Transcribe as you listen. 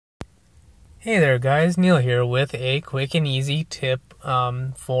Hey there guys, Neil here with a quick and easy tip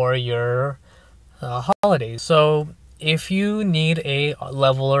for your holidays. So if you need a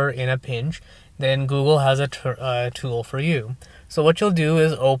leveler in a pinch, then Google has a tool for you. So what you'll do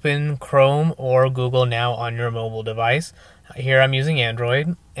is open Chrome or Google Now on your mobile device. Here I'm using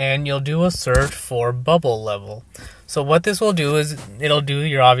Android, and you'll do a search for bubble level. So what this will do is it'll do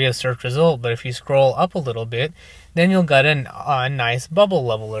your obvious search result, but if you scroll up a little bit, then you'll get a nice bubble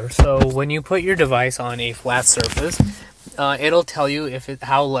leveler. So when you put your device on a flat surface, it'll tell you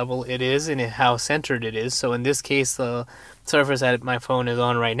how level it is and how centered it is. So in this case, the surface that my phone is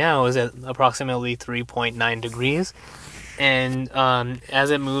on right now is at approximately 3.9 degrees. And as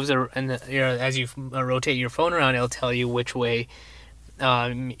it moves, as you rotate your phone around, it'll tell you which way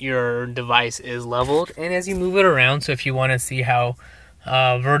your device is leveled. And as you move it around, so if you want to see how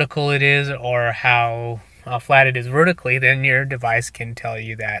vertical it is or how flat it is vertically, then your device can tell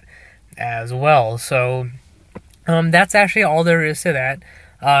you that as well. So that's actually all there is to that.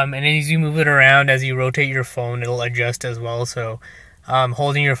 And as you move it around, as you rotate your phone, it'll adjust as well. So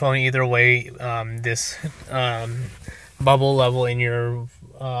holding your phone either way, this bubble level in your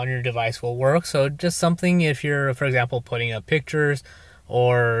on your device will work. So just something if you're, for example, putting up pictures,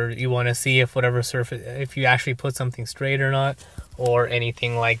 or you want to see if whatever surface, if you actually put something straight or not, or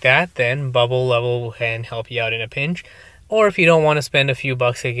anything like that, then bubble level can help you out in a pinch. Or if you don't want to spend a few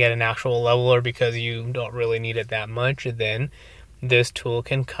bucks to get an actual leveler because you don't really need it that much, then this tool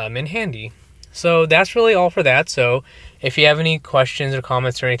can come in handy. So that's really all for that. So if you have any questions or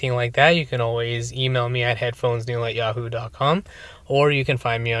comments or anything like that, you can always email me at headphonesneil@yahoo.com, or you can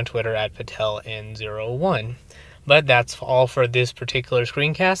find me on Twitter at PatelN01. But that's all for this particular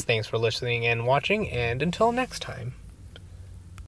screencast. Thanks for listening and watching, and until next time.